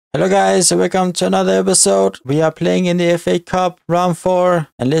Hello guys, welcome to another episode. We are playing in the FA Cup round 4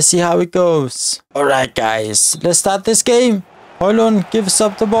 and let's see how it goes. Alright guys, let's start this game. Højlund gives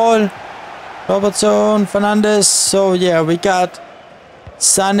up the ball. Robertson, Fernandes. So yeah, we got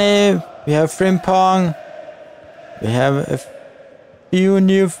Sané, we have Frimpong. We have a few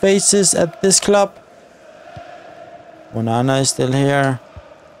new faces at this club. Onana is still here.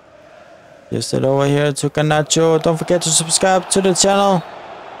 Gives it over here to Garnacho. Don't forget to subscribe to the channel.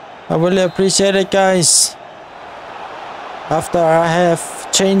 I really appreciate it, guys. After I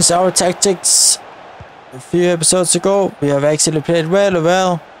have changed our tactics a few episodes ago, we have actually played really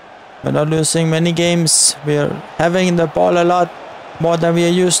well. We're not losing many games. We are having the ball a lot more than we are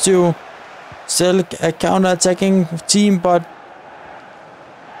used to. Still a counter-attacking team, but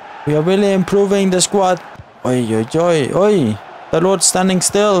we are really improving the squad. Oi, oi, oi, oi. Dalot standing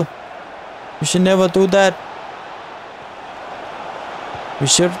still. You should never do that. We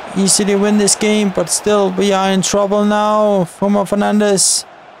should easily win this game, but still we are in trouble now. Fernandes.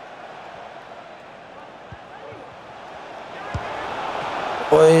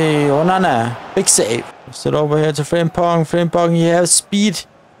 Oi, Onana. Big save. Push it over here to Frimpong. Frimpong, he has speed.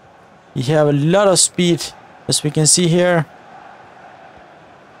 He have a lot of speed, as we can see here.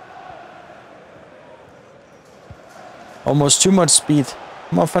 Almost too much speed.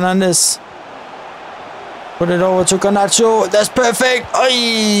 Come on, Fernandes. Put it over to Garnacho. That's perfect.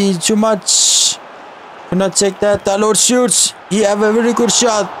 Oi, too much. Cannot take that. Dalot shoots. He have a very good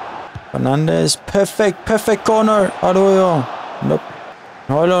shot. Fernandes. Perfect corner. Arroyo. Nope.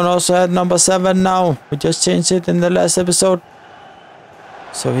 Højlund also had number 7 now. We just changed it in the last episode.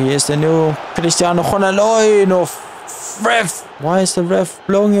 So he is the new Cristiano Ronaldo. Oi, no. Ref. Why is the ref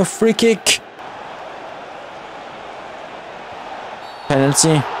blowing a free kick?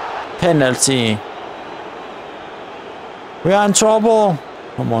 Penalty. We are in trouble.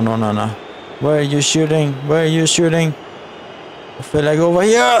 Come on, Onana. Where are you shooting? I feel like over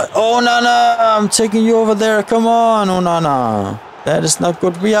here. Oh, Onana, I'm taking you over there. Come on, Onana. That is not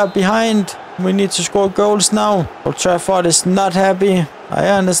good. We are behind. We need to score goals now. Old Trafford is not happy. I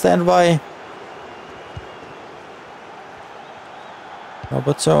understand why.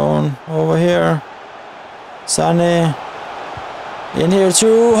 Robertson over here. Sané. In here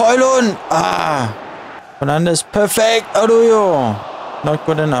too. Højlund. Fernandes, perfect. Arroyo. Not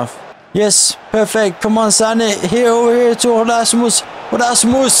good enough. Yes, perfect. Come on, Sané. Over here to Rasmus.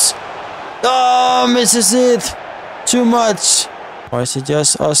 Oh, misses it. Too much. Or is it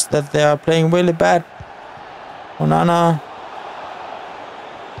just us that they are playing really bad? Onana.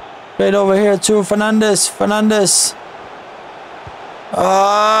 Played over here to Fernandes.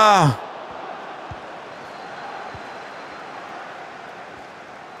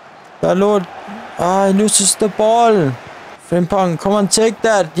 Dalot. He loses the ball. Frimpong, come on, take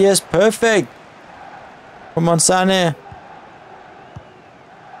that. Yes, perfect. Come on, Sané.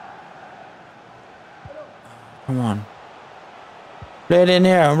 Come on. Play it in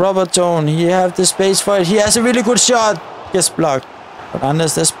here. Robertson, he have the space for it. He has a really good shot. Gets blocked.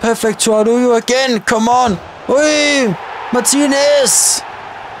 Fernandes, that's perfect to Arroyo again. Come on. Oi, Martinez.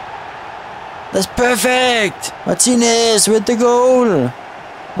 That's perfect. Martinez with the goal.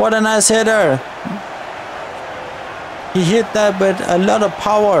 What a nice header. He hit that with a lot of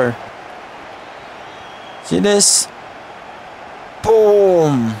power. See this?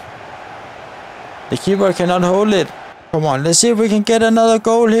 Boom. The keeper cannot hold it. Come on, let's see if we can get another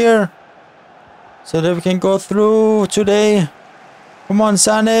goal here. So that we can go through today. Come on,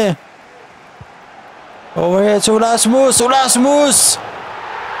 Sané. Over here to Rasmus.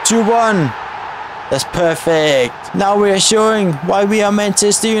 2-1. That's perfect. Now we are showing why we are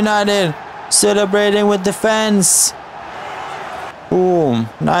Manchester United. Celebrating with the fans. Boom.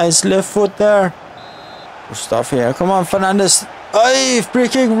 Nice left foot there. Good stuff here. Come on, Fernandes. Hey, free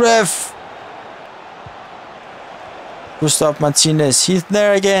kick, ref. Good stuff, Martinez. He's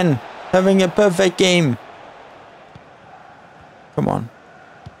there again. Having a perfect game. Come on.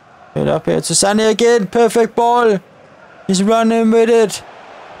 Get up here to Sané again. Perfect ball. He's running with it.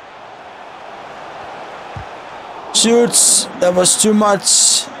 Shoots. That was too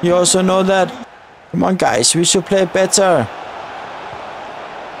much. You also know that. Come on, guys. We should play better.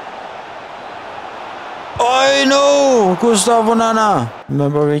 Oh, no. Gustavo Onana.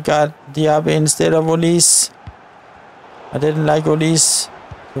 Remember, we got Diallo instead of Olise. I didn't like Olise.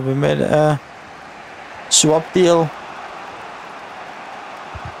 So we made a swap deal.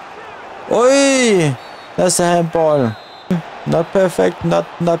 Oi. That's a handball. Not perfect. Not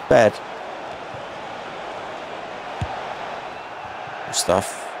bad.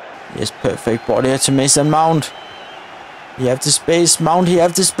 Stuff. Yes, perfect ball here to Mason Mount. He have the space. Mount, he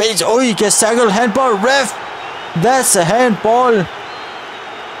have the space. Oh, he gets tackled. Handball. Ref. That's a handball.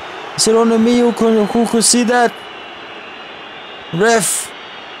 Is it only me who could see that? Ref.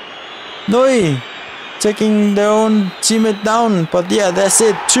 No. Taking their own teammate down. But yeah, that's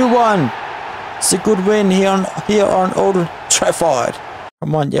it. 2-1. It's a good win here on Old Trafford.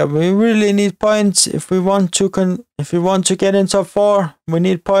 Come on, yeah, we really need points if we want to get in top 4. We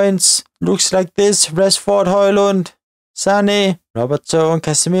need points. Looks like this: Rashford, Højlund, Sané, Robertson,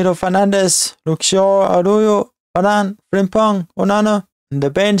 Casemiro, Fernandes, Luke Shaw, Arroyo, Varane, Frimpong, Onana. On the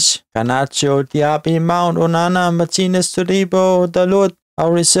bench: Garnacho, Diallo, Mount, Onana, Martinez, Todibo, Dalot.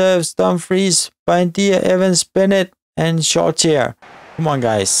 Our reserves: Dumfries, Bindia, Evans, Bennett, and Shortier. Come on,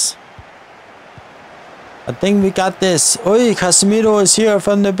 guys. I think we got this. Oi, Casemiro is here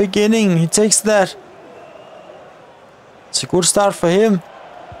from the beginning. He takes that. It's a good start for him.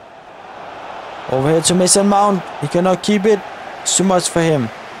 Over here to Mason Mount. He cannot keep it. It's too much for him.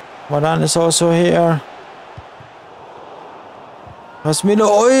 Varane is also here. Casemiro.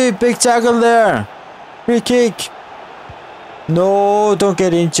 Oi, big tackle there. Free kick. No, don't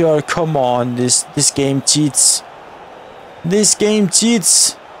get injured. Come on. This game cheats. This game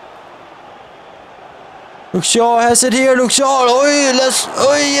cheats. Luke Shaw has it here. Luke Shaw. Oh,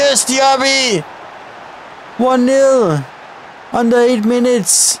 yes, Diaby. 1-0. Under 8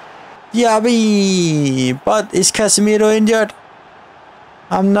 minutes. Diaby. But is Casemiro injured?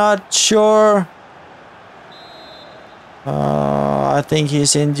 I'm not sure. I think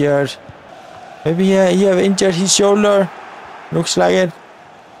he's injured. Maybe he have injured his shoulder. Looks like it.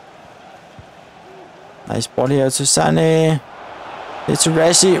 Nice ball here to Sané. It's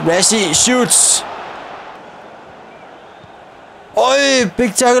Rashi. Rashi shoots. Oi,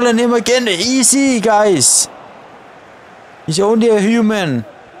 big tackle on him again. Easy, guys. He's only a human.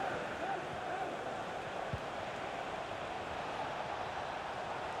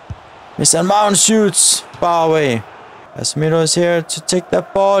 Mr. Mount shoots far away. Casemiro is here to take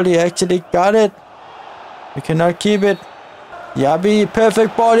that ball. He actually got it. We cannot keep it. Yabi,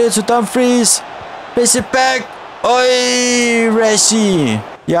 perfect ball here to Dumfries. Place it back. Oi, Rashi.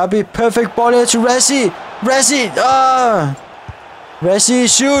 Yabi, perfect ball here to Rashi. Rashi, Rashi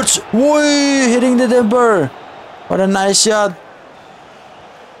shoots. Woo, hitting the timber. What a nice shot.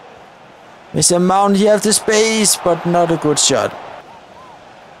 Mr. Mount, he has the space, but not a good shot.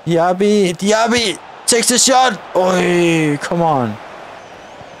 Diaby takes the shot. Oi, come on.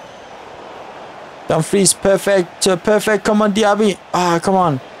 Dumfries, perfect. Come on, Diaby. Come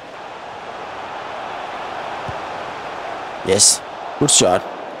on. Yes, good shot.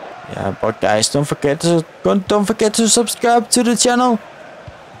 Yeah, but guys, don't forget to subscribe to the channel.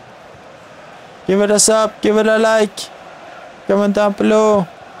 Give it a sub, give it a like. Comment down below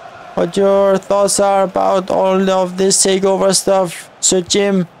what your thoughts are about all of this takeover stuff. Sir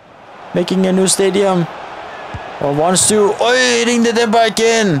Jim making a new stadium, or wants to. Oh, hitting the timber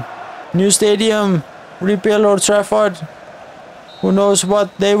again. New stadium, rebuild Old Trafford. Who knows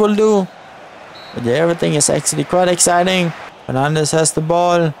what they will do? But yeah, everything is actually quite exciting. Fernandes has the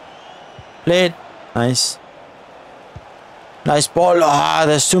ball. Played. Nice. Nice ball.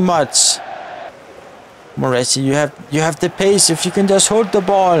 There's too much. Moresi, you have the pace. If you can just hold the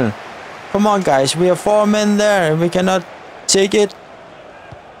ball. Come on, guys. We have 4 men there. We cannot take it.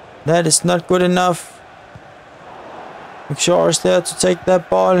 That is not good enough. McShaw is there to take that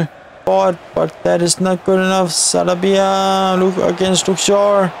ball forward, but that is not good enough. Sarabia, look against Luke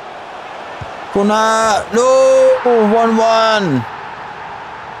Shaw. Kuna, no, 1-1.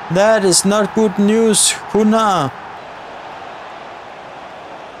 That is not good news. Kuna.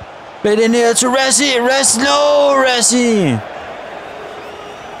 Played in here to Rashi. Rashi.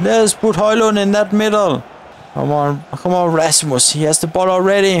 Let's put Højlund in that middle. Come on, Rasmus. He has the ball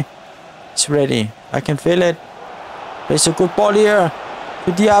already. He's ready. I can feel it. Plays a good ball here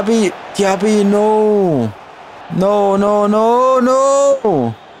to Diaby. Diaby, no.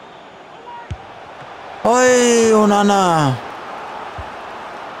 Oi, Onana.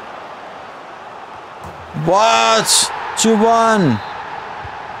 What? 2-1.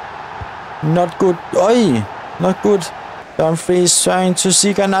 Not good. Oi, not good. Dumfries trying to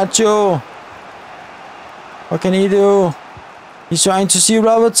see Garnacho. What can he do? He's trying to see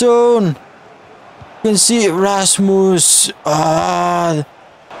Robertson. You can see Rasmus.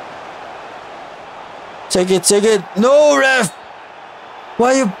 Take it. No, ref.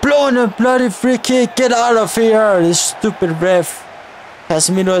 Why are you blowing a bloody free kick? Get out of here, this stupid ref.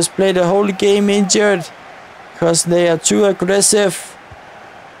 Casemiro has played the whole game injured because they are too aggressive.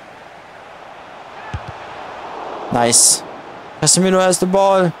 Nice. Casemiro has the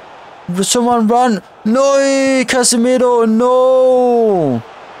ball. Someone run. No, Casemiro, no.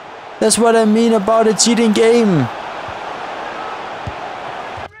 That's what I mean about a cheating game.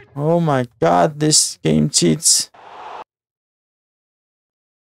 Oh my god, this game cheats.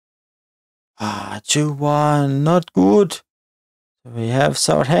 2-1, not good. We have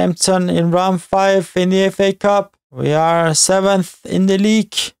Southampton in round 5 in the FA Cup. We are 7th in the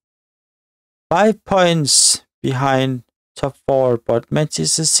league. 5 points behind top 4, but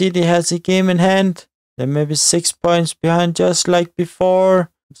Manchester City has a game in hand. They're maybe 6 points behind just like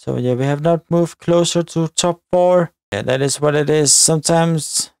before. So yeah, we have not moved closer to top 4. Yeah, that is what it is.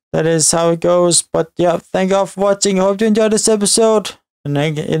 Sometimes that is how it goes. But yeah, thank you all for watching. I hope you enjoyed this episode. And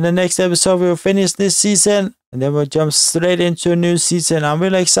in the next episode, we'll finish this season. And then we'll jump straight into a new season. I'm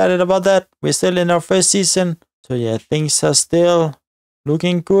really excited about that. We're still in our first season. So yeah, things are still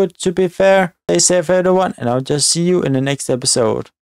looking good, to be fair. Stay safe, everyone. And I'll just see you in the next episode.